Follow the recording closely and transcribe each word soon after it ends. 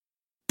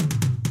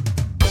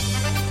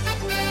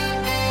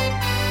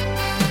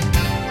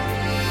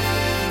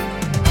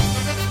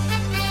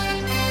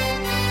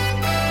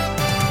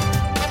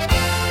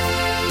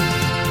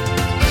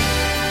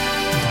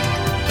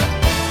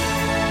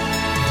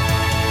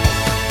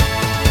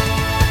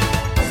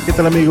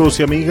tal amigos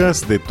y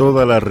amigas de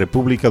toda la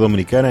República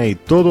Dominicana y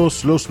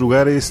todos los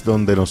lugares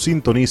donde nos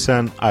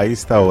sintonizan a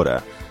esta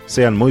hora?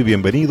 Sean muy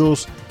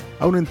bienvenidos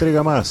a una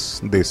entrega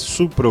más de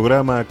su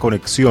programa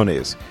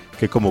Conexiones,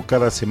 que como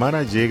cada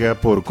semana llega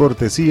por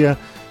cortesía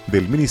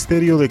del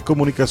Ministerio de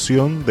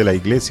Comunicación de la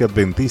Iglesia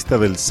Adventista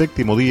del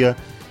Séptimo Día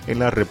en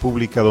la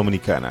República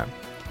Dominicana.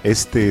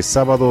 Este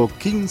sábado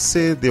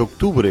 15 de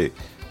octubre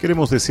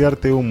queremos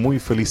desearte un muy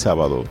feliz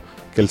sábado,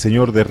 que el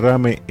Señor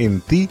derrame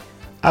en ti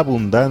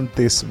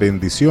abundantes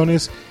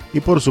bendiciones y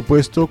por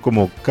supuesto,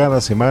 como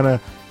cada semana,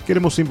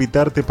 queremos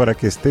invitarte para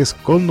que estés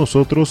con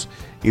nosotros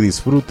y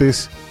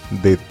disfrutes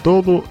de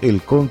todo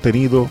el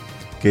contenido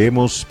que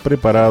hemos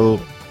preparado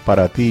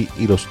para ti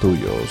y los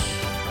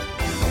tuyos.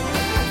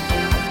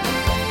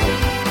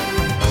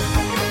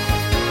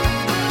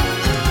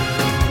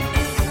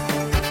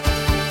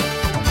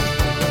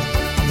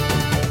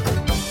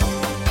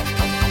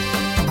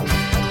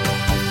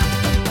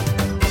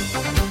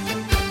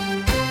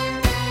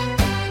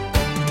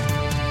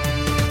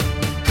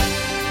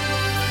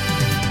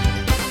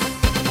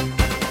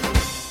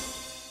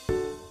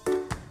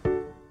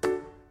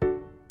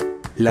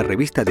 La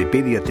revista de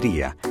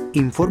pediatría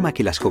informa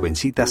que las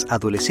jovencitas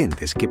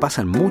adolescentes que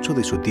pasan mucho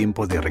de su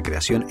tiempo de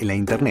recreación en la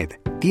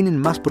internet tienen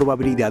más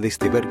probabilidades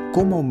de ver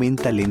cómo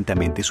aumenta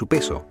lentamente su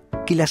peso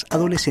que las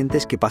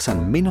adolescentes que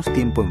pasan menos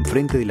tiempo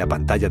enfrente de la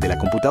pantalla de la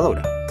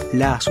computadora.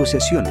 La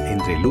asociación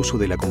entre el uso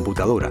de la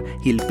computadora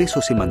y el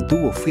peso se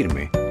mantuvo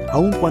firme,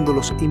 aun cuando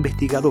los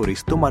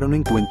investigadores tomaron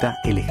en cuenta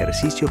el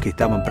ejercicio que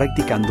estaban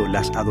practicando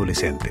las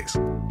adolescentes.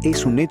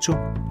 Es un hecho,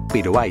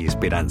 pero hay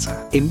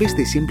esperanza. En vez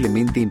de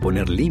simplemente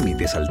imponer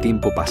límites al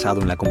tiempo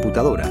pasado en la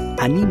computadora,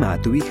 anima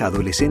a tu hija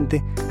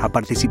adolescente a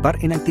participar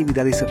en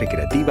actividades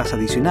recreativas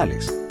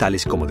adicionales,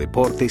 tales como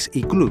deportes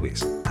y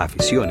clubes,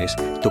 aficiones,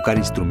 tocar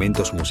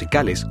instrumentos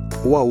musicales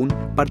o aún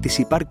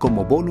participar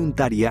como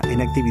voluntaria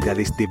en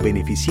actividades de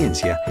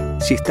beneficencia.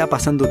 Si está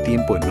pasando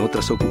tiempo en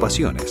otras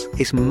ocupaciones,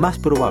 es más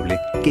probable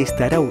que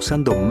estará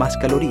usando más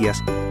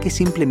calorías que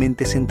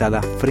simplemente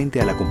sentada frente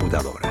a la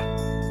computadora.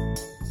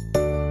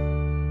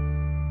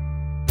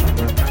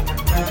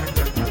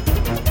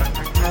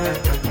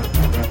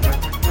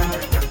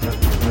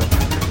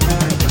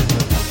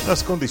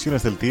 Las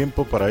condiciones del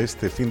tiempo para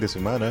este fin de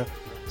semana,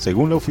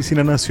 según la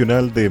Oficina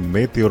Nacional de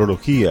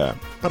Meteorología.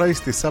 Para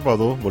este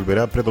sábado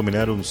volverá a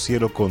predominar un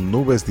cielo con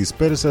nubes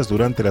dispersas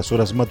durante las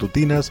horas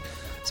matutinas.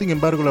 Sin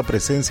embargo, la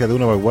presencia de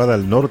una vaguada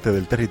al norte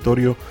del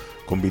territorio,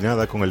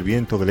 combinada con el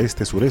viento del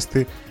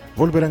este-sureste,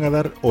 volverán a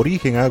dar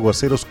origen a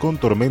aguaceros con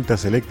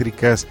tormentas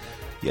eléctricas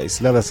y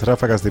aisladas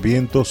ráfagas de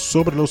viento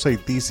sobre los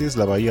Haitises,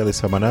 la bahía de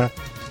Samaná,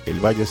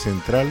 el valle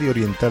central y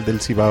oriental del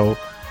Cibao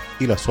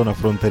y la zona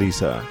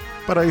fronteriza.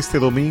 Para este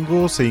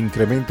domingo se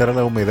incrementará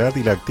la humedad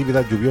y la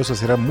actividad lluviosa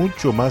será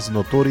mucho más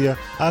notoria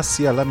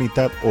hacia la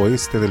mitad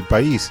oeste del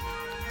país.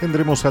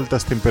 Tendremos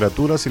altas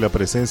temperaturas y la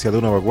presencia de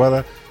una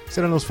vaguada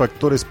serán los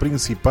factores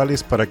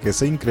principales para que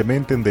se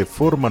incrementen de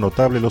forma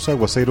notable los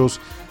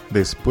aguaceros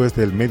después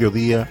del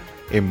mediodía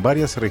en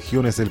varias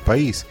regiones del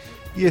país,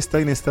 y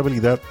esta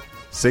inestabilidad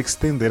se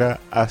extenderá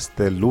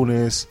hasta el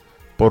lunes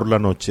por la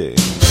noche.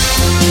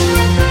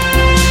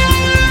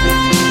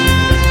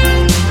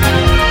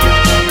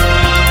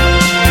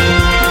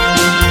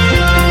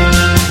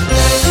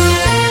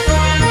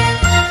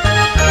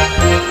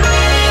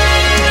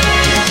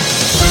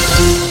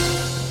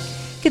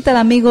 ¿Qué tal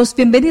amigos?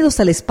 Bienvenidos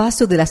al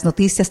espacio de las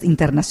noticias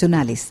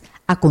internacionales.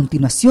 A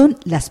continuación,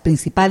 las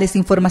principales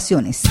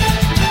informaciones.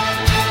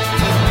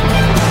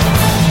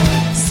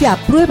 Se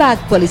aprueba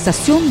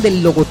actualización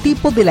del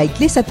logotipo de la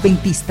Iglesia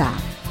Adventista.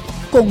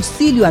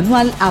 Concilio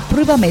anual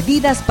aprueba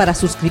medidas para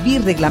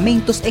suscribir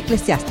reglamentos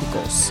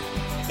eclesiásticos.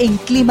 En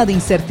clima de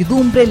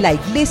incertidumbre, la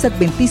Iglesia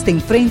Adventista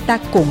enfrenta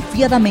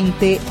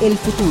confiadamente el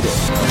futuro.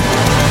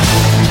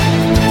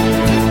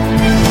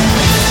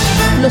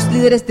 Los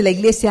líderes de la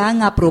Iglesia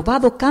han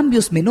aprobado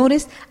cambios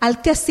menores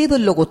al que ha sido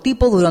el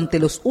logotipo durante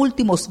los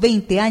últimos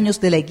 20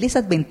 años de la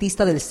Iglesia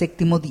Adventista del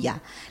Séptimo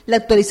Día. La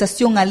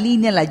actualización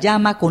alinea la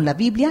llama con la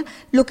Biblia,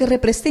 lo que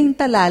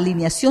representa la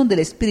alineación del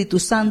Espíritu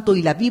Santo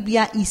y la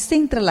Biblia, y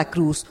centra la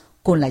cruz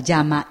con la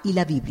llama y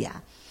la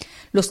Biblia.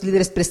 Los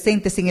líderes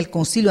presentes en el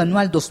Concilio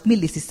Anual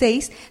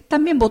 2016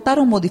 también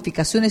votaron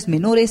modificaciones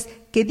menores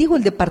que, dijo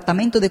el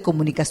Departamento de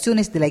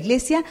Comunicaciones de la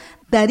Iglesia,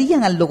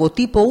 darían al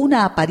logotipo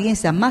una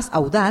apariencia más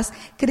audaz,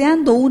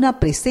 creando una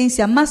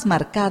presencia más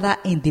marcada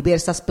en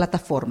diversas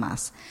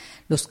plataformas.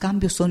 Los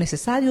cambios son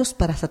necesarios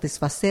para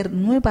satisfacer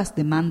nuevas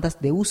demandas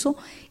de uso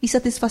y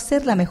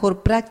satisfacer la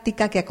mejor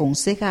práctica que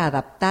aconseja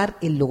adaptar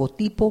el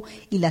logotipo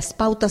y las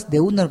pautas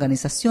de una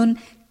organización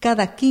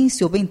cada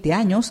 15 o 20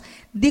 años,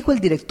 dijo el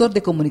director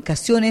de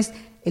comunicaciones,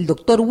 el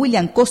Dr.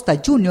 William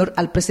Costa Jr.,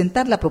 al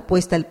presentar la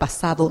propuesta el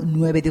pasado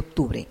 9 de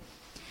octubre.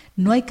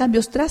 No hay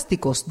cambios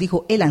drásticos,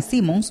 dijo Ellen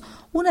Simmons,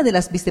 una de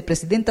las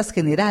vicepresidentas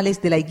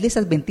generales de la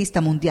Iglesia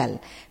Adventista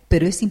Mundial,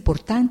 pero es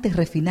importante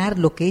refinar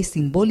lo que es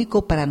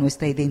simbólico para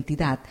nuestra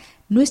identidad,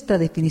 nuestra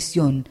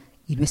definición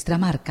y nuestra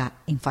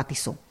marca,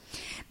 enfatizó.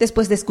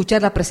 Después de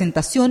escuchar la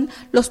presentación,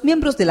 los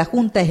miembros de la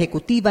Junta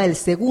Ejecutiva, el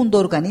segundo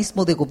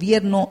organismo de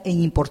gobierno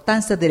en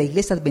importancia de la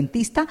Iglesia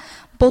Adventista,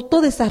 votó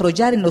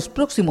desarrollar en los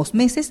próximos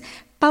meses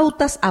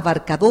pautas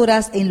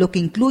abarcadoras en lo que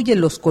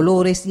incluyen los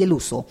colores y el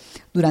uso.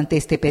 Durante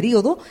este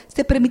periodo,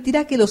 se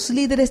permitirá que los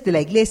líderes de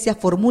la Iglesia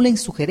formulen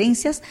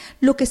sugerencias,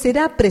 lo que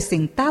será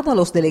presentado a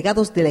los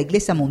delegados de la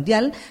Iglesia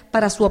Mundial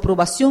para su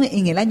aprobación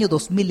en el año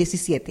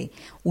 2017.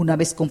 Una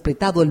vez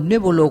completado el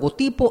nuevo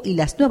logotipo y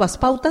las nuevas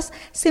pautas,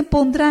 se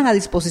pondrán a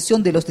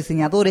disposición de los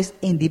diseñadores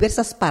en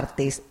diversas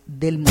partes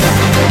del mundo.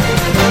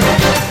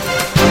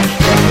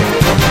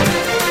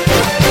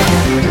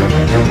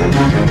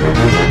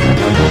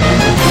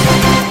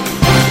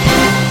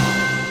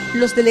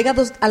 Los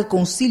delegados al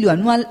concilio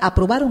anual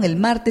aprobaron el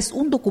martes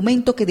un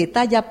documento que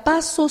detalla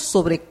pasos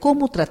sobre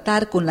cómo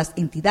tratar con las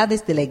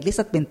entidades de la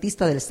Iglesia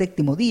Adventista del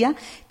Séptimo Día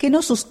que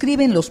no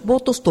suscriben los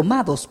votos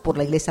tomados por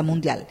la Iglesia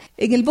Mundial.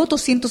 En el voto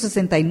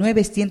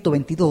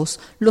 169-122,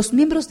 los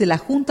miembros de la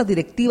Junta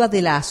Directiva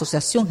de la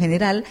Asociación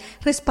General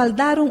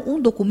respaldaron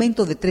un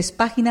documento de 3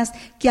 páginas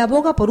que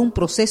aboga por un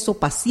proceso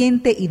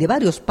paciente y de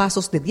varios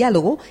pasos de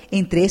diálogo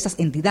entre esas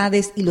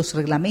entidades y los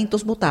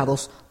reglamentos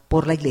votados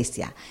por la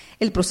Iglesia.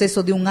 El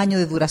proceso de 1 año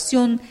de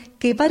duración,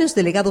 que varios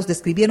delegados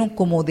describieron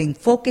como de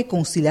enfoque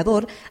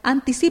conciliador,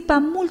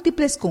 anticipa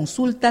múltiples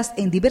consultas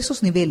en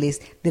diversos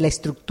niveles de la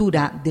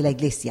estructura de la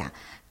Iglesia.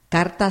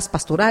 Cartas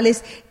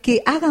pastorales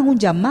que hagan un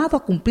llamado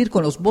a cumplir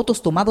con los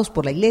votos tomados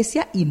por la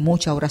Iglesia y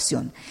mucha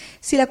oración.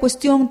 Si la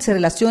cuestión se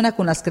relaciona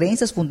con las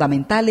creencias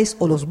fundamentales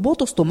o los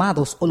votos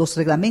tomados o los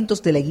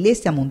reglamentos de la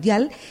Iglesia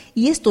Mundial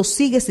y esto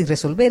sigue sin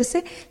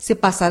resolverse, se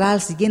pasará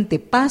al siguiente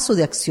paso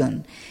de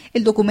acción.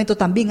 El documento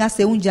también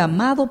hace un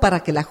llamado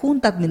para que la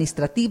Junta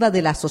Administrativa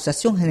de la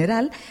Asociación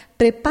General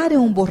prepare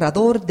un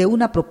borrador de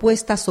una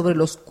propuesta sobre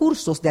los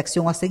cursos de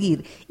acción a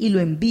seguir y lo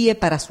envíe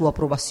para su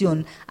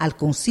aprobación al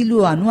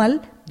Concilio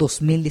Anual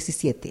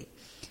 2017.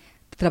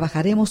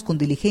 Trabajaremos con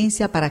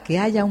diligencia para que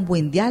haya un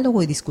buen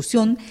diálogo y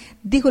discusión,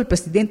 dijo el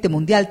presidente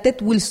mundial Ted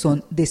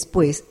Wilson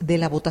después de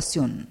la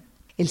votación.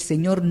 El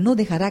Señor no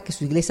dejará que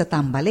su iglesia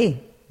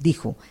tambalee,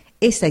 dijo.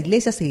 Esa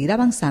iglesia seguirá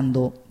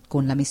avanzando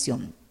con la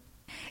misión.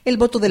 El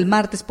voto del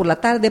martes por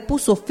la tarde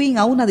puso fin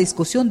a una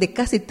discusión de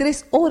casi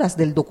 3 horas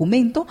del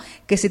documento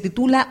que se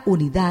titula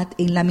Unidad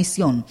en la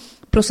Misión.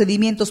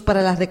 Procedimientos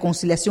para la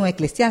reconciliación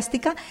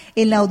eclesiástica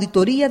en la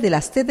auditoría de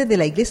la sede de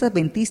la Iglesia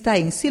Adventista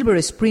en Silver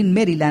Spring,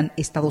 Maryland,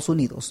 Estados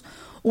Unidos.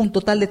 Un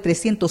total de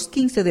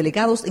 315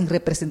 delegados en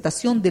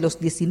representación de los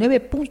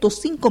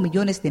 19.5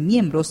 millones de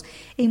miembros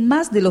en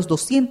más de los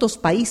 200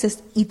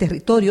 países y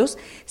territorios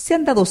se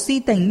han dado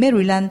cita en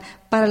Maryland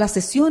para las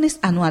sesiones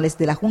anuales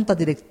de la Junta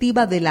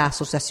Directiva de la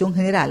Asociación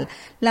General,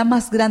 la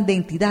más grande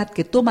entidad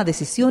que toma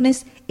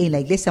decisiones en la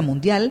Iglesia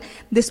Mundial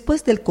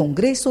después del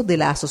Congreso de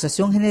la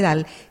Asociación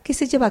General que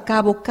se lleva a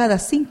cabo cada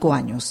 5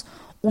 años.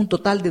 Un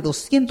total de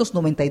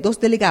 292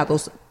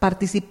 delegados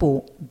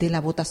participó de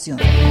la votación.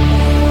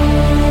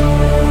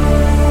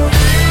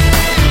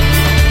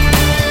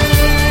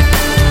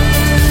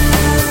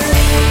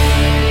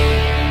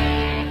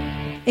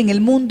 En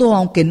el mundo,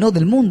 aunque no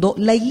del mundo,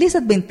 la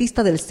Iglesia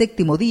Adventista del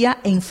Séptimo Día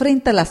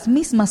enfrenta las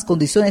mismas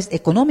condiciones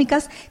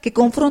económicas que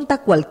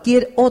confronta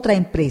cualquier otra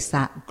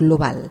empresa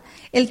global.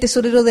 El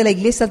tesorero de la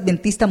Iglesia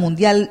Adventista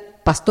Mundial,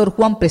 Pastor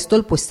Juan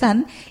Prestol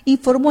Puesán,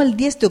 informó el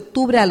 10 de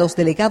octubre a los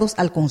delegados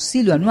al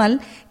concilio anual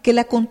que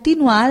la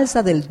continua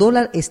alza del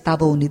dólar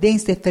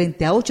estadounidense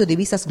frente a 8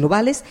 divisas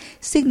globales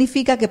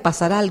significa que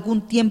pasará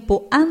algún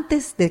tiempo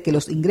antes de que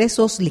los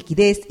ingresos,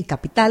 liquidez y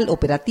capital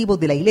operativo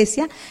de la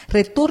Iglesia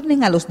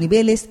retornen a los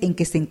niveles en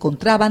que se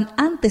encontraban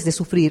antes de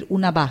sufrir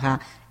una baja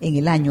en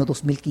el año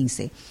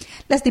 2015.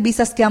 Las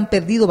divisas que han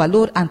perdido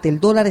valor ante el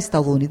dólar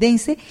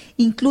estadounidense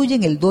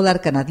incluyen el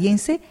dólar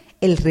canadiense,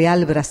 el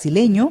real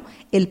brasileño,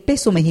 el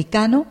peso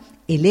mexicano,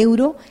 el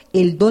euro,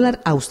 el dólar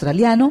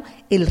australiano,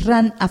 el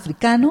rand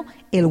africano,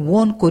 el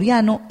won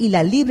coreano y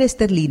la libra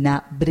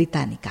esterlina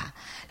británica.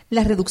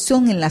 La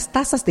reducción en las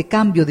tasas de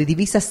cambio de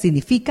divisas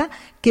significa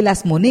que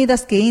las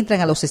monedas que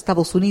entran a los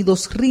Estados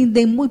Unidos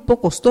rinden muy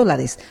pocos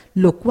dólares,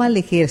 lo cual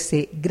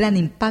ejerce gran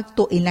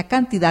impacto en la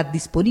cantidad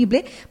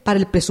disponible para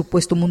el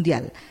presupuesto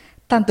mundial.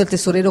 Tanto el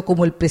tesorero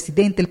como el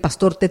presidente, el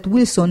pastor Ted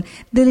Wilson,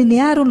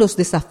 delinearon los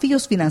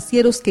desafíos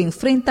financieros que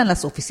enfrentan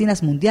las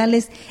oficinas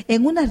mundiales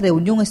en una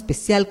reunión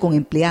especial con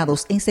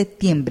empleados en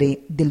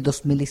septiembre del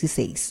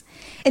 2016.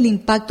 El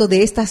impacto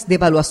de estas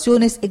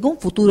devaluaciones en un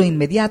futuro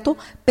inmediato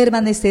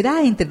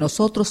permanecerá entre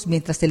nosotros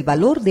mientras el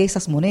valor de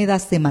esas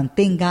monedas se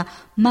mantenga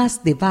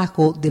más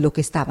debajo de lo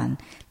que estaban,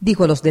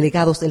 dijo a los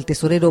delegados el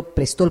tesorero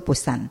Prestol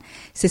Puesán.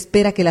 Se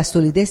espera que la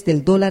solidez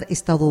del dólar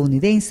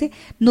estadounidense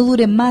no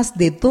dure más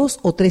de 2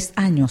 o 3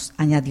 años,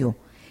 añadió.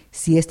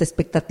 Si esta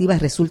expectativa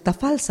resulta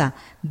falsa,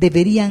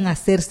 deberían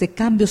hacerse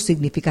cambios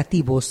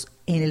significativos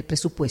en el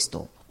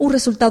presupuesto. Un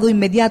resultado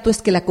inmediato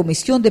es que la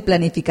Comisión de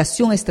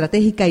Planificación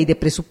Estratégica y de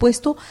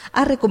Presupuesto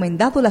ha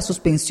recomendado la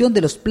suspensión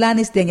de los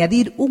planes de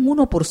añadir un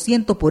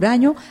 1% por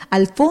año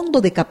al Fondo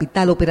de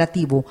Capital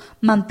Operativo,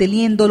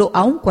 manteniéndolo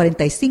a un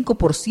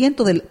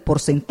 45% del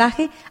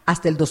porcentaje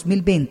hasta el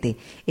 2020.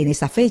 En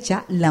esa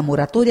fecha, la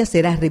moratoria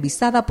será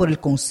revisada por el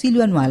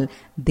concilio anual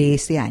de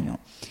ese año.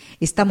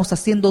 Estamos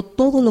haciendo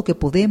todo lo que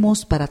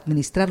podemos para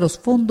administrar los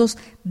fondos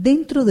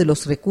dentro de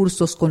los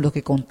recursos con los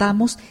que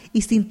contamos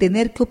y sin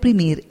tener que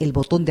oprimir el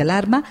botón de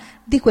alarma,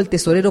 dijo el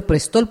tesorero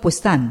Prestol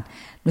Puestán.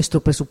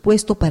 Nuestro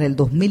presupuesto para el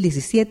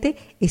 2017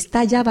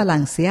 está ya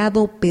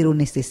balanceado, pero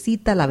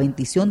necesita la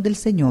bendición del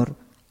Señor,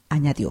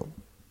 añadió.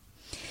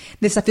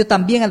 Desafió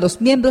también a los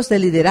miembros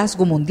del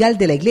liderazgo mundial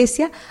de la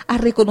Iglesia a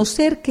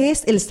reconocer que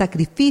es el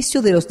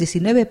sacrificio de los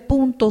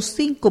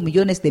 19.5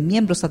 millones de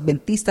miembros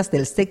adventistas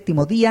del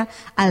séptimo día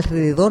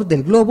alrededor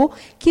del globo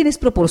quienes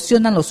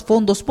proporcionan los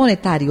fondos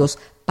monetarios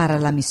para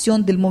la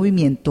misión del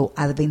movimiento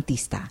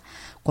adventista.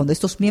 Cuando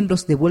estos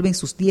miembros devuelven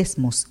sus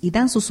diezmos y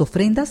dan sus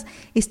ofrendas,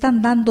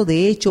 están dando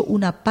de hecho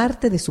una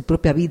parte de su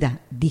propia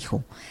vida,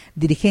 dijo.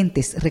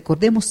 Dirigentes,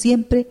 recordemos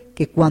siempre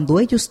que cuando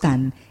ellos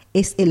dan,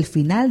 es el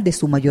final de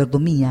su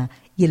mayordomía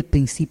y el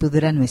principio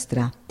de la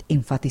nuestra,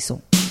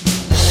 enfatizó.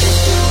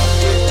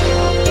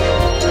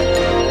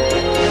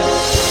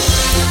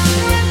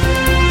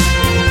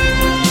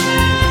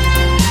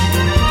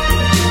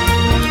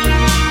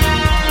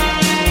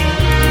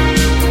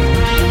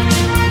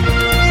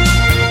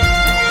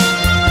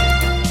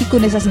 Y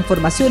con esas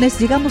informaciones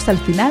llegamos al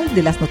final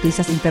de las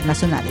noticias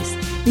internacionales.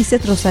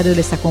 Lizeth Rosario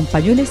les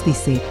acompañó y les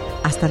dice,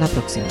 hasta la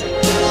próxima.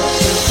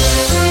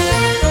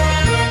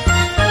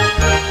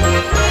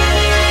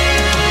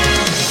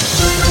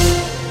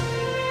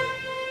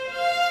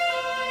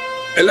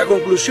 La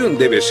conclusión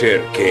debe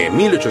ser que en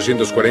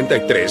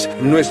 1843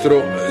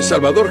 nuestro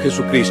Salvador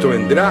Jesucristo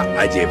vendrá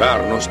a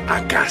llevarnos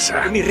a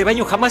casa. Mi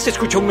rebaño jamás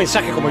escuchó un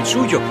mensaje como el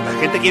suyo. La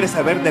gente quiere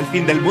saber del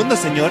fin del mundo,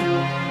 Señor.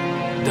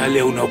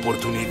 Dale una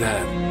oportunidad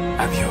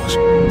a Dios.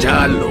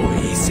 Ya lo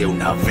hice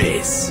una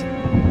vez.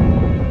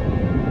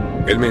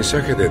 El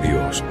mensaje de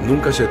Dios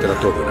nunca se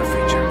trató de una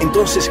fecha.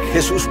 Entonces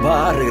Jesús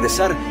va a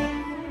regresar.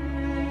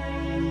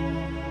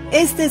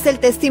 Este es el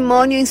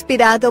testimonio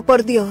inspirado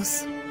por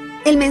Dios.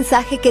 El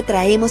mensaje que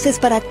traemos es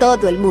para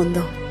todo el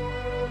mundo.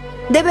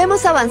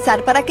 Debemos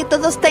avanzar para que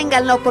todos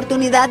tengan la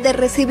oportunidad de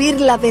recibir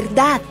la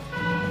verdad.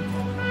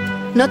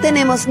 No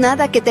tenemos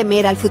nada que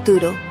temer al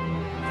futuro,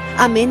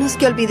 a menos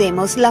que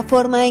olvidemos la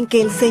forma en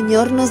que el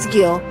Señor nos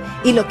guió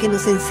y lo que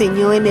nos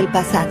enseñó en el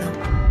pasado.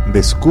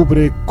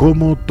 Descubre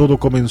cómo todo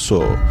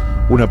comenzó,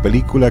 una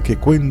película que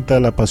cuenta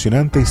la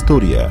apasionante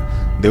historia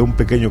de un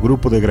pequeño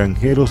grupo de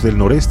granjeros del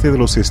noreste de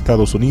los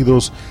Estados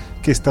Unidos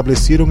que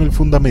establecieron el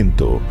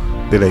fundamento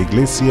de la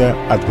Iglesia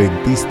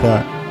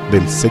Adventista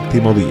del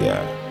Séptimo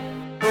Día.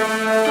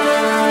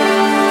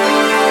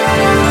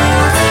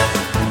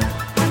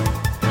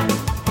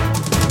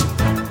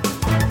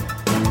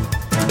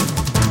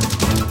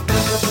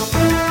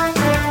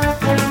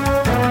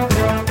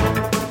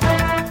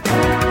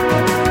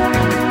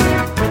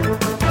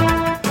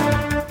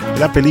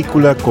 La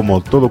película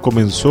Como todo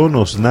comenzó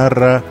nos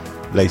narra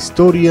la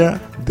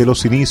historia de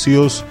los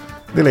inicios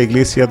de la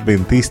Iglesia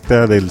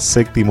Adventista del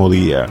Séptimo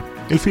Día.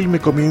 El filme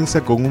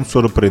comienza con un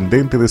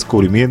sorprendente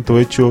descubrimiento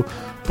hecho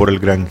por el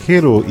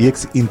granjero y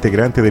ex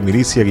integrante de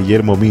milicia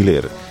Guillermo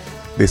Miller.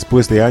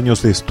 Después de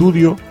años de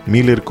estudio,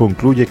 Miller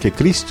concluye que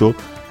Cristo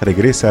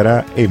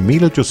regresará en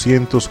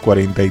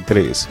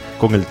 1843.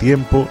 Con el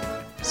tiempo,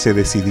 se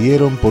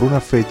decidieron por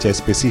una fecha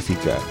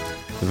específica,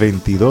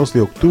 22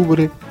 de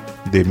octubre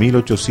de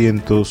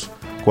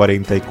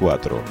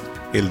 1844.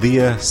 El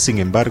día, sin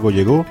embargo,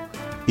 llegó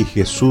y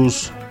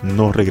Jesús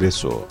no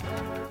regresó.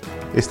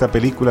 Esta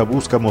película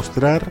busca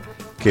mostrar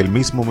que el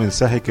mismo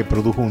mensaje que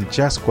produjo un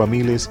chasco a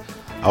miles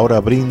ahora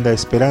brinda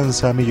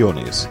esperanza a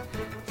millones.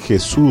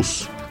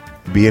 Jesús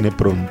viene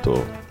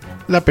pronto.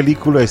 La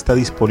película está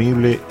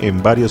disponible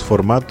en varios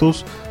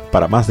formatos.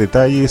 Para más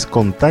detalles,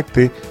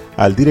 contacte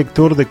al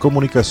director de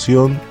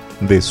comunicación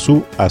de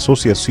su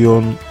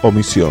asociación o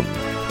misión.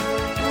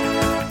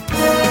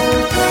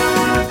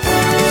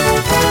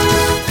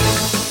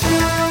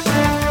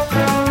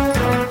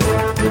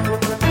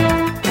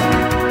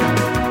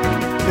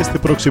 Este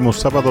próximo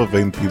sábado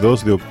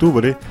 22 de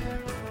octubre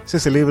se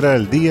celebra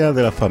el Día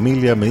de la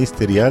Familia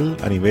Ministerial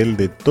a nivel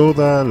de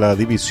toda la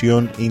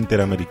división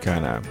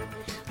interamericana.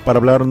 Para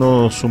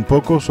hablarnos un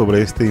poco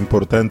sobre este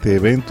importante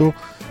evento,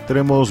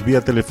 tenemos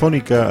vía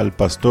telefónica al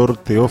pastor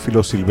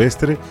Teófilo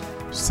Silvestre,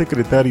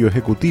 secretario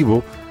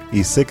ejecutivo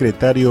y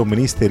secretario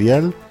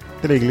ministerial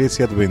de la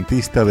Iglesia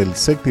Adventista del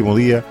Séptimo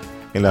Día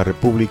en la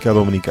República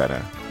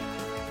Dominicana.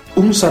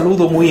 Un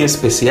saludo muy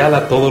especial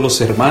a todos los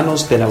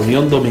hermanos de la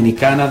Unión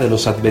Dominicana de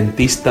los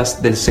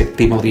Adventistas del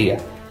Séptimo Día.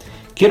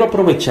 Quiero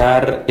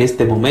aprovechar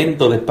este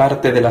momento de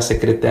parte de la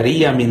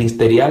Secretaría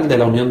Ministerial de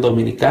la Unión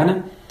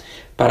Dominicana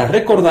para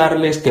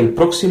recordarles que el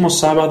próximo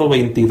sábado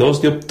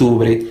 22 de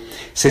octubre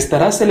se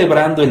estará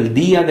celebrando el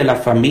Día de la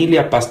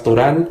Familia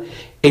Pastoral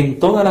en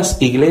todas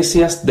las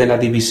iglesias de la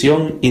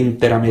división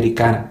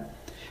interamericana.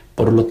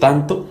 Por lo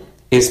tanto,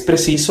 es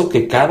preciso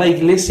que cada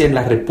iglesia en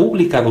la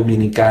República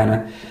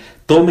Dominicana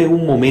tome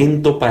un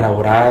momento para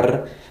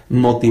orar,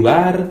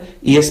 motivar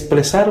y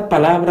expresar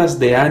palabras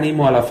de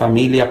ánimo a la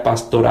familia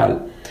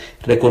pastoral,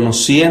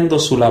 reconociendo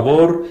su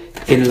labor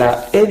en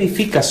la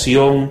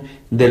edificación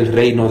del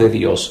reino de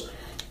Dios.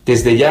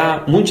 Desde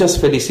ya, muchas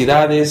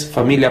felicidades,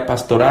 familia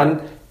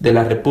pastoral de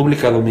la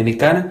República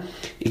Dominicana,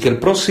 y que el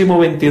próximo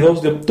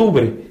 22 de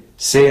octubre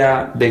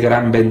sea de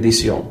gran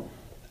bendición.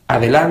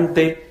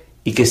 Adelante,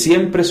 y que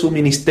siempre su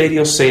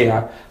ministerio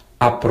sea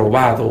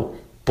aprobado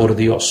por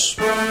Dios.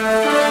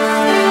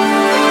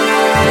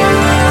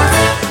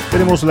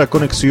 Tenemos la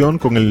conexión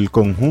con el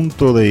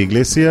conjunto de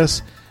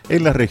iglesias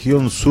en la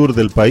región sur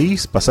del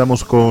país.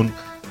 Pasamos con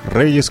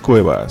Reyes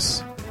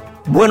Cuevas.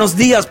 Buenos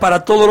días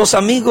para todos los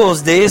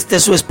amigos de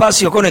su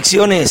espacio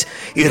Conexiones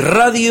y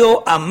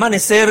Radio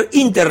Amanecer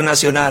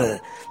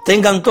Internacional.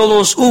 Tengan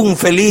todos un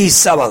feliz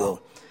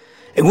sábado.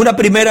 En una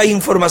primera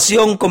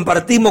información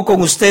compartimos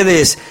con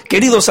ustedes,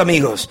 queridos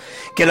amigos,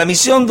 que la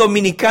misión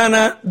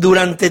dominicana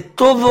durante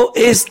todo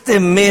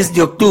este mes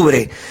de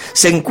octubre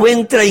se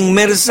encuentra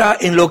inmersa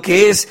en lo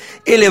que es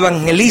el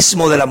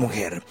evangelismo de la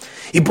mujer.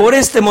 Y por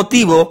este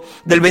motivo,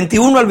 del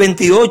 21 al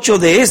 28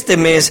 de este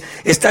mes,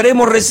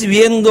 estaremos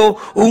recibiendo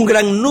un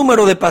gran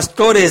número de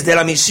pastores de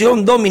la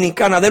Misión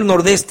Dominicana del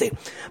Nordeste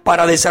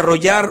para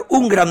desarrollar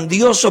un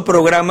grandioso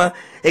programa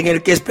en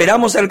el que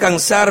esperamos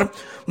alcanzar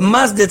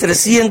más de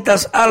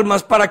 300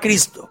 almas para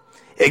Cristo.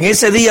 En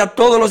ese día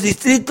todos los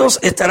distritos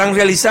estarán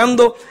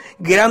realizando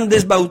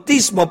grandes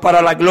bautismos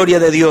para la gloria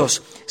de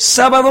Dios.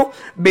 Sábado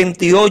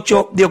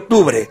 28 de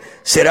octubre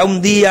será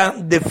un día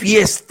de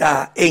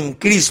fiesta en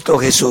Cristo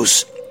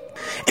Jesús.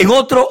 En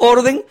otro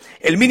orden,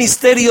 el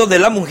Ministerio de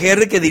la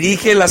Mujer que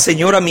dirige la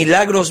señora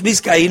Milagros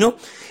Vizcaíno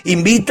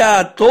invita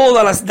a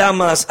todas las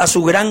damas a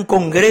su gran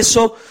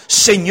congreso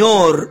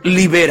Señor,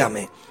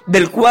 Libérame,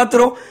 del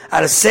 4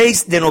 al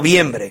 6 de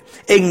noviembre,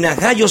 en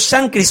Najayo,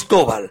 San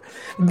Cristóbal.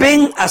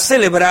 Ven a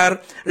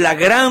celebrar la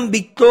gran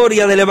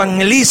victoria del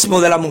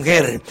evangelismo de la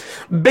mujer.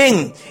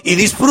 Ven y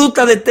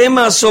disfruta de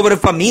temas sobre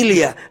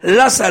familia,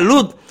 la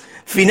salud,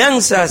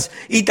 finanzas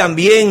y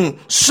también,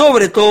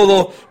 sobre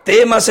todo,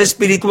 temas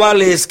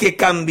espirituales que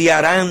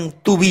cambiarán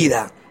tu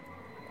vida.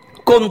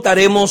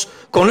 Contaremos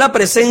con la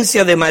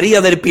presencia de María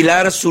del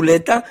Pilar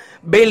Zuleta,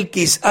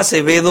 Belkis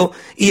Acevedo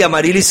y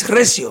Amarilis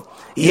Recio.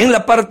 Y en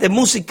la parte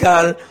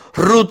musical,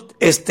 Ruth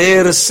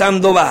Esther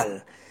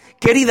Sandoval.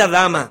 Querida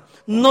dama,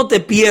 no te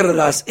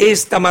pierdas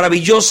esta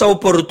maravillosa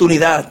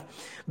oportunidad.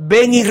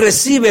 Ven y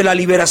recibe la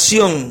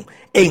liberación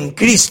en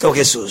Cristo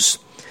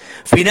Jesús.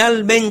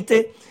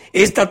 Finalmente,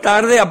 esta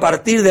tarde a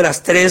partir de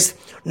las 3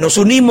 nos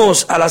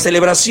unimos a la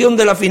celebración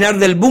de la final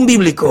del boom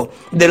bíblico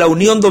de la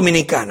Unión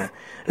Dominicana.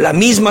 La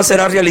misma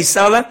será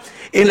realizada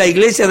en la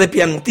iglesia de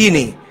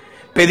Piantini.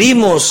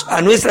 Pedimos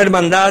a nuestra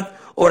hermandad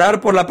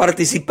orar por la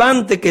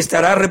participante que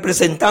estará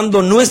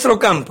representando nuestro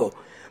campo,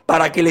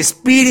 para que el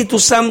Espíritu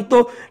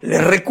Santo le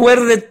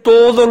recuerde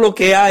todo lo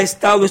que ha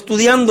estado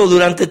estudiando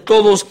durante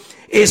todos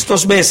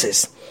estos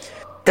meses.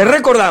 Te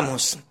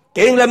recordamos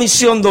que en la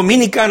Misión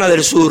Dominicana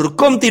del Sur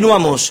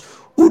continuamos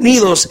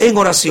unidos en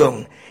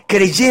oración,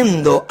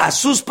 creyendo a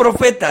sus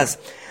profetas,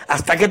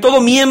 hasta que todo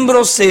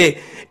miembro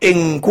se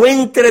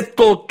encuentre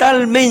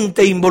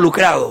totalmente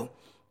involucrado.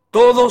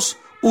 Todos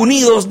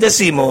unidos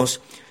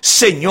decimos: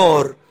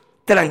 Señor,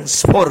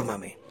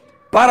 transfórmame.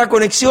 Para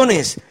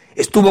Conexiones,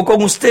 estuvo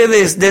con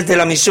ustedes desde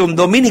la Misión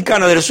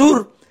Dominicana del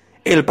Sur,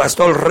 el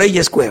pastor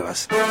Reyes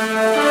Cuevas.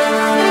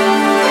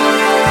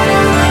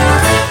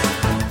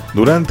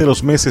 Durante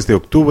los meses de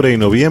octubre y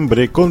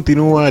noviembre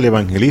continúa el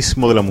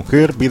evangelismo de la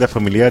mujer, vida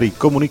familiar y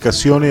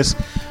comunicaciones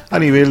a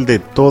nivel de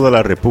toda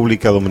la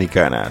República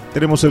Dominicana.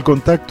 Tenemos el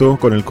contacto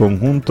con el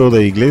conjunto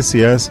de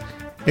iglesias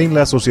en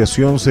la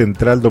Asociación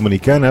Central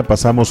Dominicana.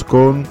 Pasamos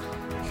con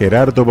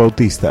Gerardo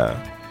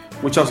Bautista.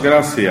 Muchas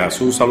gracias,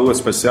 un saludo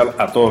especial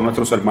a todos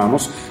nuestros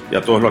hermanos y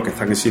a todos los que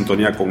están en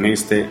sintonía con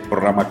este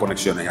programa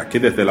Conexiones. Aquí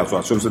desde la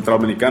Asociación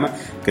Central Dominicana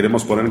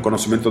queremos poner en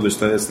conocimiento de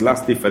ustedes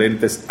las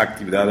diferentes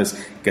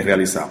actividades que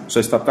realizamos.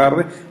 Esta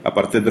tarde, a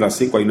partir de las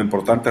 5, hay una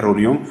importante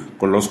reunión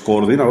con los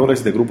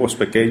coordinadores de grupos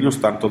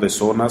pequeños, tanto de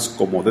zonas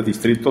como de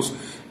distritos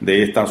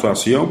de esta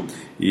asociación,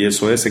 y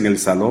eso es en el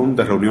Salón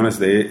de Reuniones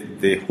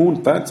de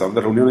Junta, el Salón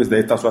de Reuniones de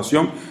esta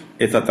asociación,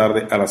 esta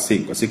tarde a las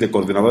 5. Así que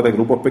coordinadores de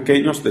grupos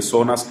pequeños, de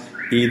zonas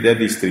y de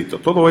distrito.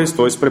 Todo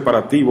esto es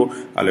preparativo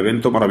al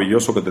evento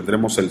maravilloso que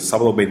tendremos el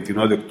sábado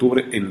 29 de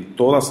octubre en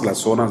todas las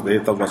zonas de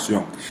esta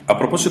asociación. A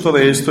propósito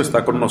de esto,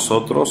 está con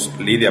nosotros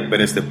Lidia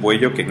Pérez de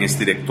Puello, quien es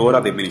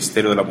directora del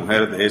Ministerio de la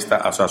Mujer de esta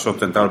Asociación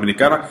Central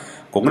Dominicana,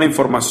 con una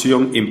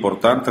información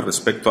importante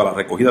respecto a la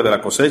recogida de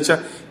la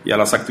cosecha y a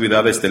las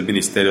actividades del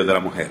Ministerio de la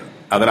Mujer.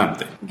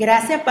 Adelante.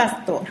 Gracias,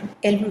 pastor.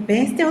 El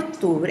mes de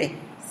octubre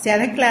se ha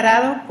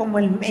declarado como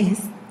el mes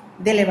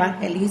del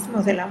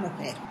evangelismo de la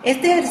mujer.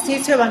 Este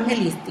ejercicio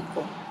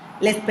evangelístico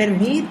les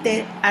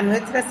permite a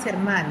nuestras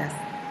hermanas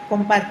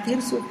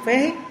compartir su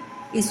fe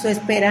y su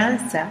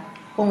esperanza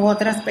con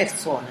otras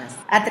personas,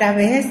 a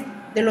través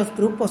de los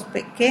grupos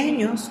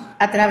pequeños,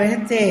 a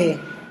través de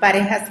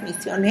parejas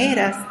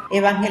misioneras,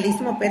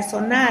 evangelismo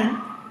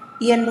personal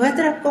y en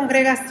nuestras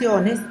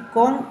congregaciones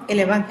con el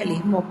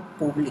evangelismo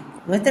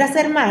público. Nuestras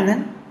hermanas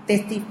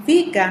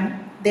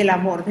testifican del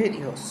amor de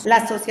Dios. La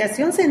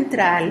Asociación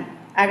Central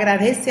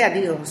agradece a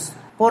Dios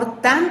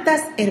por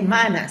tantas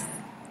hermanas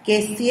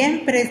que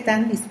siempre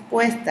están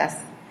dispuestas,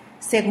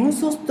 según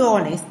sus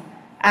dones,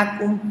 a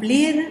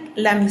cumplir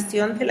la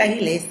misión de la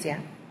iglesia,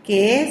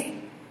 que es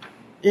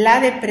la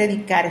de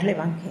predicar el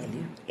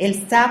evangelio.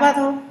 El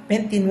sábado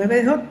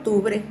 29 de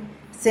octubre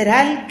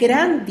será el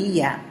gran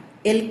día,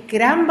 el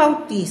gran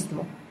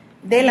bautismo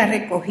de la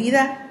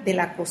recogida de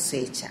la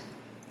cosecha.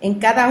 En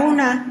cada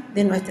una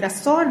de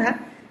nuestras zonas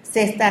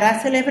se estará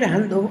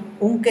celebrando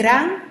un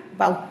gran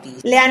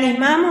bautismo. Le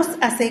animamos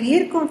a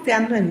seguir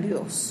confiando en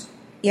Dios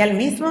y al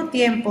mismo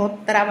tiempo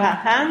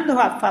trabajando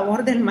a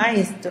favor del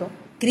Maestro,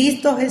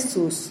 Cristo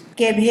Jesús,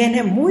 que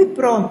viene muy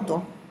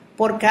pronto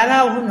por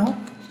cada uno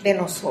de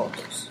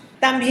nosotros.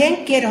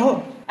 También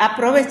quiero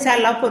aprovechar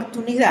la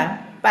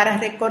oportunidad para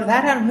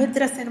recordar a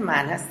nuestras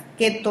hermanas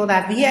que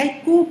todavía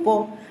hay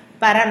cupo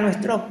para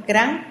nuestro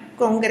gran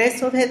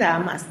Congreso de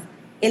Damas,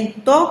 el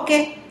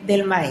Toque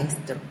del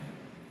Maestro,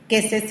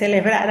 que se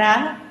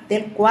celebrará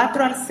del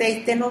 4 al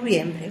 6 de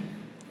noviembre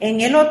en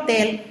el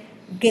Hotel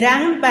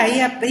Gran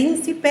Bahía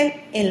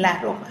Príncipe en La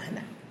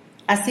Romana.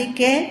 Así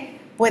que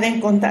pueden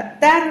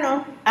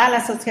contactarnos a la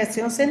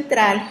Asociación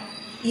Central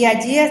y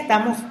allí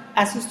estamos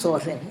a sus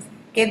órdenes.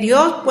 Que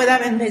Dios pueda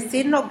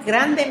bendecirnos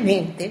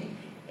grandemente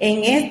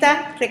en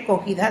esta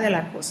recogida de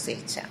la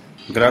cosecha.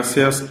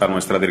 Gracias a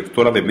nuestra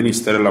directora de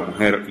Ministerio de la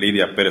Mujer,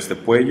 Lidia Pérez de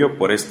Puello,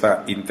 por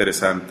estas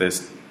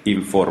interesantes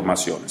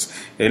informaciones.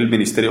 El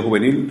Ministerio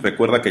Juvenil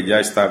recuerda que ya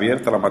está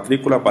abierta la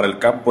matrícula para el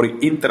campo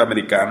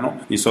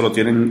interamericano y solo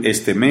tienen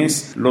este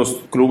mes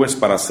los clubes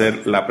para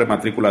hacer la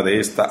prematrícula de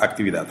esta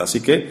actividad.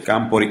 Así que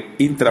campo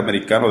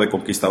interamericano de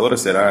conquistadores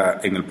será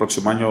en el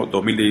próximo año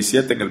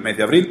 2017, en el mes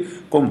de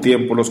abril. Con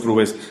tiempo los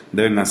clubes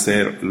deben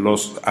hacer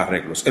los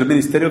arreglos. El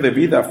Ministerio de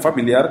Vida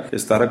Familiar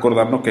está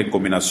recordando que en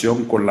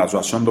combinación con la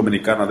Asociación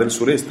Dominicana del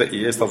Sureste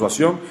y esta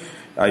asociación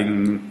hay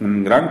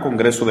un gran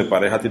congreso de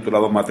pareja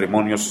titulado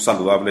Matrimonios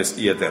Saludables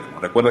y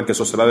Eternos. Recuerden que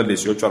eso será del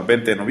 18 al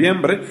 20 de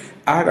noviembre.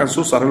 Hagan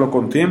sus arreglos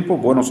con tiempo,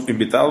 buenos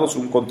invitados,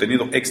 un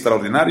contenido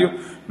extraordinario.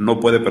 No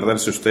puede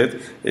perderse usted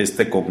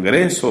este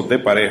congreso de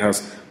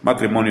parejas,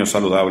 matrimonios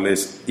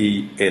saludables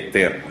y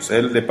eternos.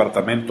 El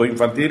departamento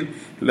infantil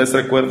les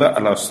recuerda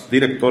a los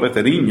directores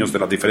de niños de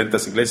las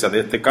diferentes iglesias de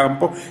este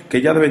campo que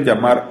ya deben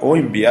llamar o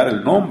enviar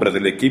el nombre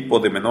del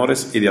equipo de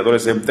menores y de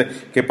adolescentes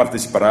que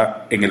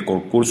participará en el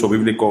concurso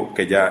bíblico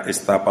que ya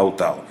está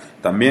pautado.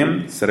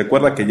 También se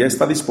recuerda que ya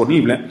está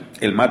disponible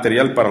el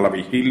material para la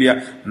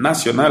vigilia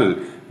nacional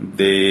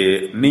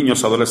de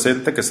niños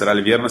adolescentes, que será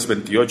el viernes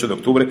 28 de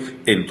octubre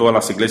en todas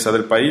las iglesias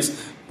del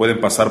país. Pueden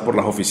pasar por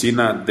las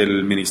oficinas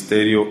del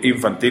Ministerio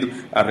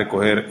Infantil a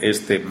recoger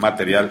este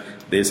material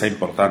de esa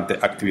importante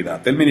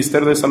actividad. El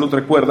Ministerio de Salud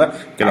recuerda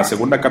que la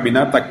segunda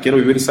caminata Quiero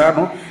Vivir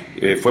Sano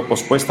fue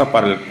pospuesta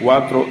para el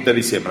 4 de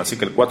diciembre. Así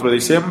que el 4 de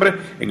diciembre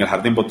en el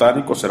Jardín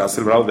Botánico será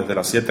celebrado desde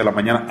las 7 de la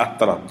mañana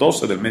hasta las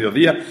 12 del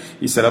mediodía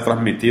y será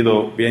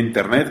transmitido vía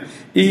internet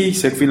y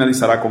se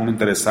finalizará con un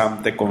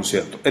interesante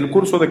concierto. El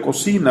curso de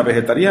cocina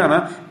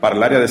vegetariana para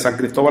el área de San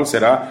Cristóbal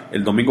será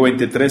el domingo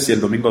 23 y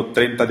el domingo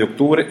 30 de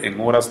octubre en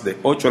horas de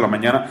 8 de la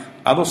mañana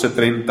a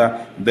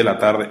 12:30 de la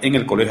tarde en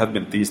el Colegio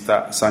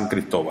Adventista San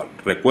Cristóbal.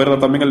 Recuerda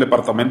también el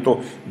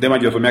Departamento de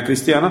Mayordomía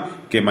Cristiana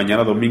que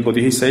mañana domingo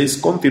 16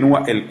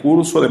 continúa el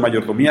curso de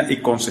mayordomía y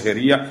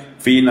consejería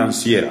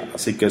financiera.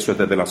 Así que eso es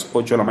desde las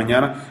 8 de la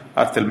mañana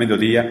hasta el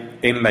mediodía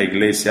en la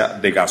iglesia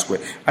de Gascue.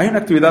 Hay una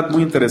actividad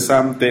muy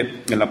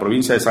interesante en la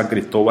provincia de San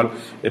Cristóbal,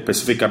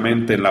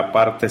 específicamente en la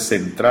parte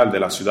central de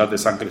la ciudad de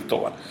San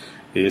Cristóbal.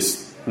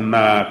 Es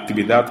una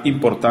actividad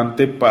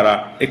importante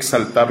para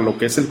exaltar lo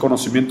que es el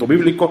conocimiento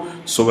bíblico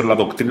sobre la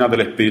doctrina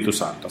del Espíritu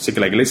Santo. Así que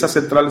la Iglesia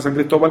Central de San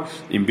Cristóbal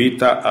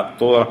invita a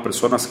todas las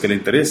personas que le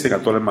interesen, a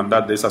toda la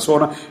hermandad de esa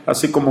zona,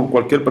 así como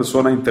cualquier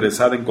persona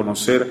interesada en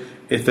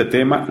conocer este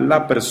tema,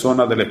 la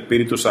persona del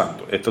Espíritu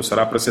Santo. Esto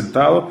será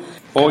presentado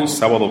hoy,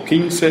 sábado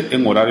 15,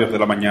 en horarios de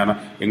la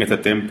mañana, en este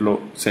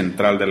templo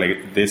central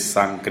de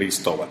San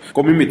Cristóbal.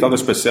 Como invitado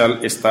especial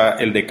está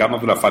el decano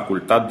de la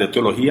Facultad de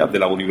Teología de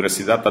la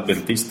Universidad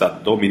Adventista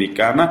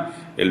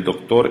Dominicana, el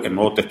doctor en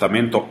Nuevo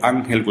Testamento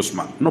Ángel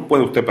Guzmán. No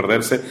puede usted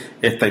perderse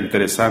esta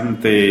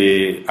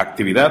interesante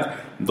actividad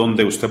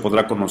donde usted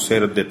podrá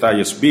conocer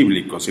detalles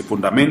bíblicos y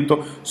fundamentos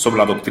sobre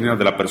la doctrina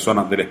de la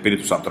persona del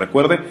Espíritu Santo.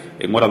 Recuerde,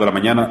 en hora de la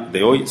mañana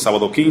de hoy,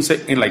 sábado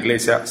 15, en la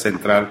Iglesia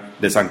Central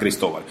de San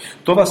Cristóbal.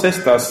 Todas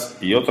estas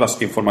y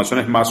otras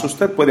informaciones más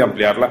usted puede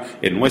ampliarla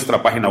en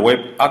nuestra página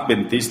web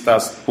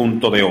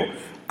adventistas.do.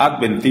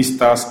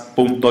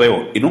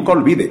 adventistas.do. Y nunca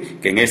olvide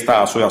que en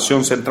esta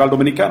Asociación Central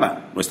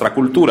Dominicana, nuestra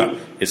cultura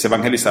es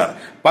evangelizar.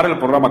 Para el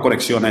programa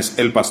Conexiones,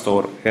 el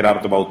pastor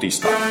Gerardo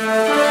Bautista.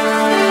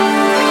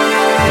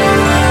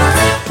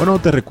 Bueno,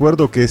 te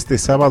recuerdo que este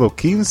sábado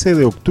 15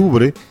 de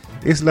octubre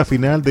es la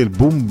final del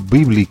Boom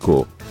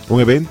Bíblico,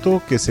 un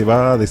evento que se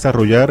va a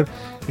desarrollar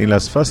en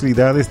las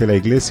facilidades de la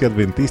Iglesia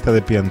Adventista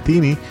de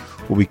Piantini,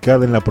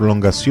 ubicada en la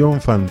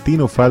prolongación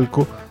Fantino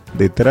Falco,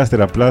 detrás de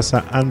la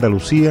Plaza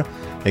Andalucía,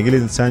 en el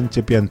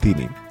ensanche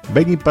Piantini.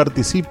 Ven y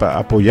participa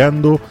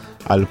apoyando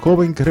al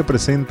joven que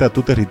representa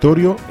tu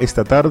territorio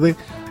esta tarde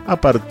a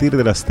partir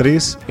de las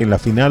 3 en la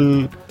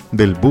final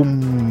del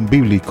Boom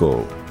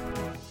Bíblico.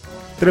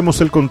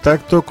 Tenemos el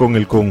contacto con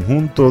el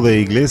conjunto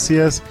de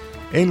iglesias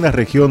en la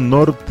región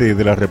norte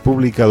de la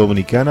República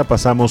Dominicana.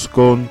 Pasamos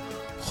con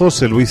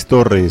José Luis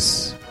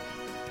Torres.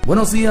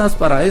 Buenos días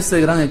para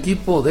ese gran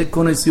equipo de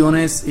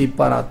conexiones y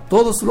para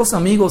todos los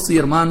amigos y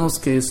hermanos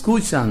que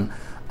escuchan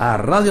a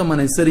Radio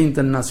Amanecer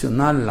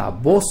Internacional, la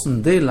voz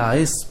de la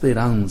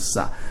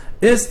esperanza.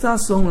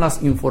 Estas son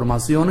las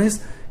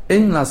informaciones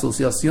en la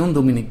Asociación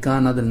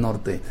Dominicana del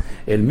Norte.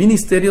 El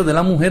Ministerio de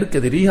la Mujer que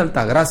dirige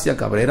Altagracia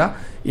Cabrera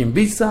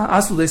invita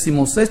a su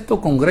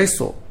 16º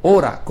Congreso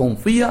Ora,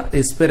 Confía,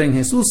 Espera en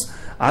Jesús,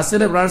 a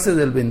celebrarse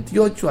del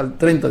 28 al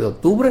 30 de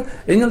octubre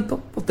en el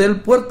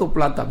Hotel Puerto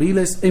Plata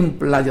Viles en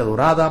Playa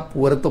Dorada,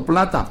 Puerto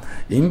Plata.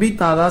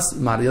 Invitadas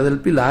María del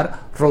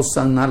Pilar,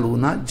 Rosana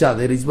Luna,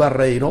 Yaderis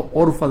Barreiro,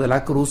 Orfa de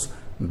la Cruz,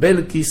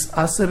 Belkis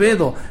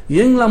Acevedo y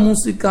en la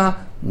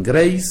música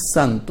Grace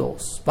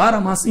Santos. Para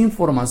más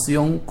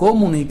información,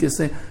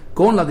 comuníquese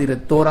con la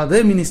directora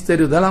del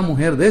Ministerio de la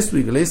Mujer de su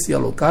iglesia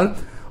local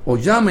o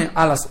llame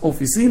a las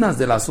oficinas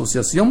de la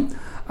asociación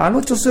al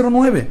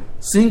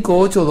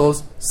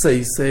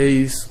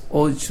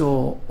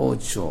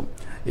 809-582-6688.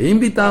 E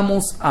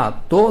invitamos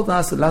a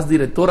todas las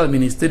directoras del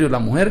Ministerio de la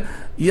Mujer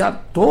y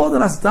a todas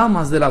las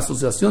damas de la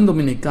Asociación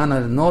Dominicana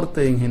del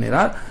Norte en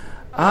general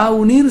a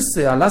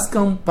unirse a las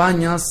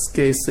campañas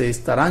que se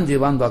estarán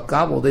llevando a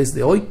cabo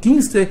desde hoy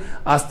 15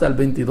 hasta el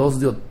 22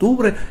 de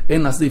octubre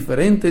en las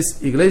diferentes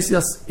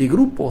iglesias y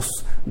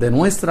grupos de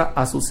nuestra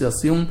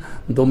Asociación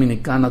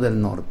Dominicana del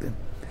Norte.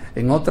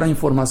 En otra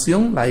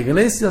información, la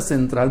Iglesia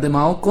Central de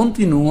Mao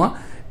continúa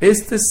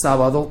este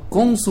sábado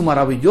con su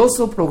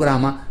maravilloso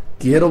programa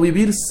Quiero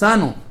Vivir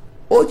Sano,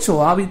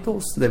 8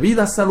 hábitos de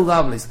vida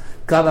saludables,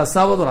 cada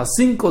sábado a las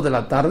 5 de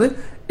la tarde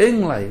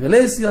en la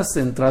Iglesia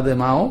Central de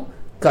Mao,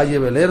 calle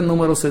Beler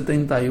número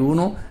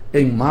 71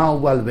 en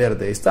Mao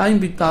Valverde. Está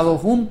invitado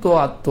junto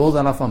a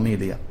toda la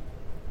familia.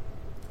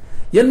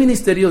 Y el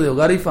Ministerio de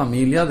Hogar y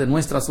Familia de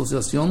nuestra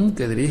asociación,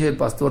 que dirige el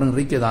pastor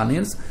Enrique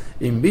Daniels,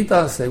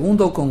 invita al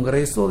 2º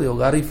Congreso de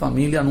Hogar y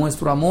Familia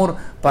Nuestro Amor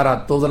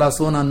para toda la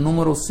zona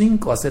número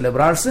 5 a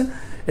celebrarse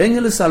en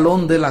el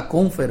Salón de la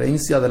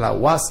Conferencia de la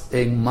UAS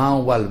en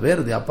Mao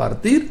Valverde a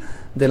partir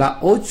de las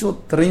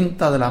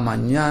 8:30 de la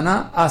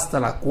mañana hasta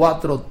las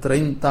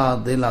 4:30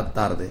 de la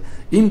tarde.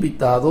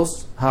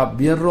 Invitados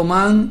Javier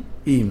Román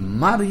y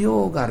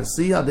Mario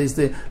García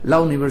desde la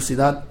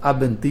Universidad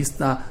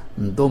Adventista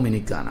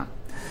Dominicana.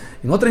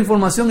 En otra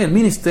información, el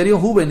Ministerio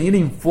Juvenil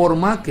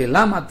informa que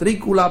la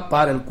matrícula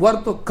para el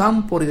 4º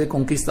Campo de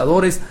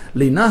Conquistadores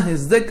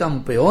Linajes de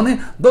Campeones,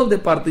 donde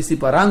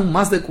participarán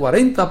más de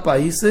 40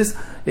 países,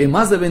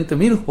 más de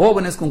 20,000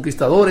 jóvenes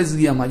conquistadores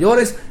guía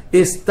mayores,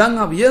 están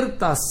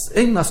abiertas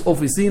en las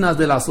oficinas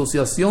de la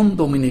Asociación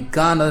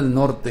Dominicana del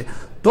Norte.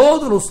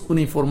 Todos los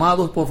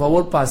uniformados, por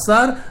favor,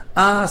 pasar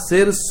a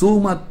hacer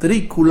su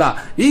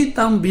matrícula y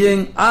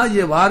también a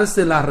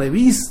llevarse la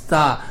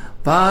revista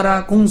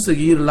para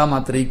conseguir la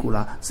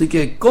matrícula. Así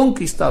que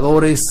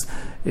conquistadores,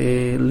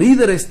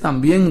 líderes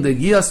también de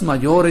guías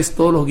mayores,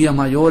 todos los guías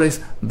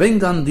mayores,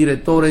 vengan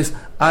directores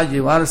a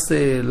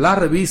llevarse la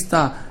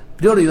revista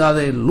Prioridad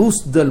de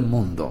Luz del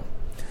Mundo.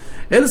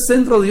 El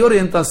Centro de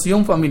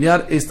Orientación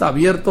Familiar está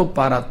abierto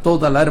para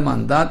toda la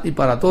hermandad y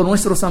para todos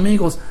nuestros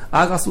amigos.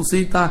 Haga su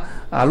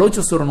cita al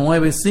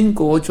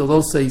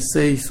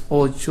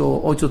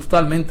 809-582-6688,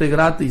 totalmente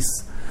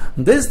gratis.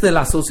 Desde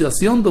la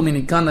Asociación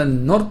Dominicana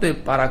del Norte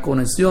para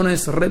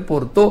Conexiones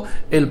reportó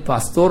el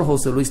pastor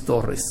José Luis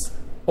Torres.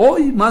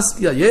 Hoy más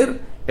que ayer,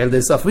 el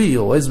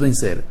desafío es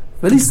vencer.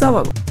 ¡Feliz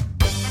sábado!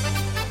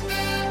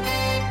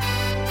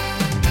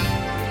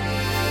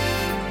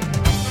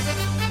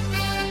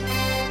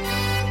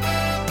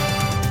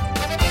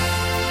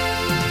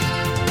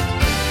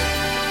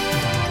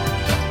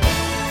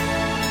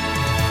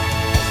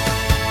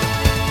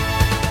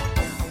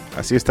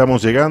 Así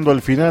estamos llegando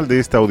al final de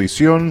esta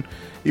audición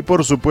y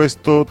por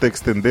supuesto te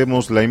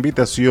extendemos la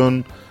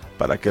invitación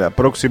para que la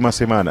próxima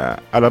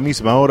semana a la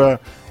misma hora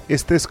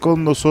estés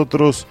con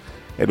nosotros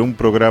en un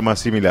programa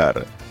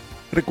similar.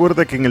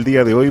 Recuerda que en el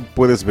día de hoy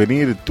puedes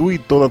venir tú y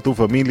toda tu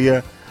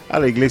familia a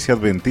la iglesia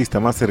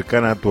adventista más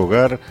cercana a tu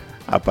hogar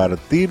a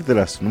partir de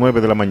las 9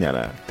 de la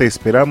mañana. Te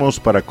esperamos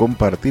para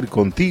compartir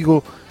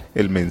contigo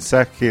el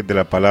mensaje de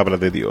la palabra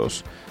de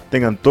Dios.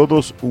 Tengan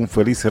todos un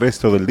feliz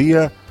resto del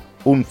día,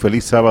 un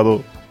feliz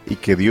sábado y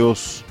que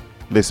Dios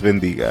les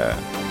bendiga.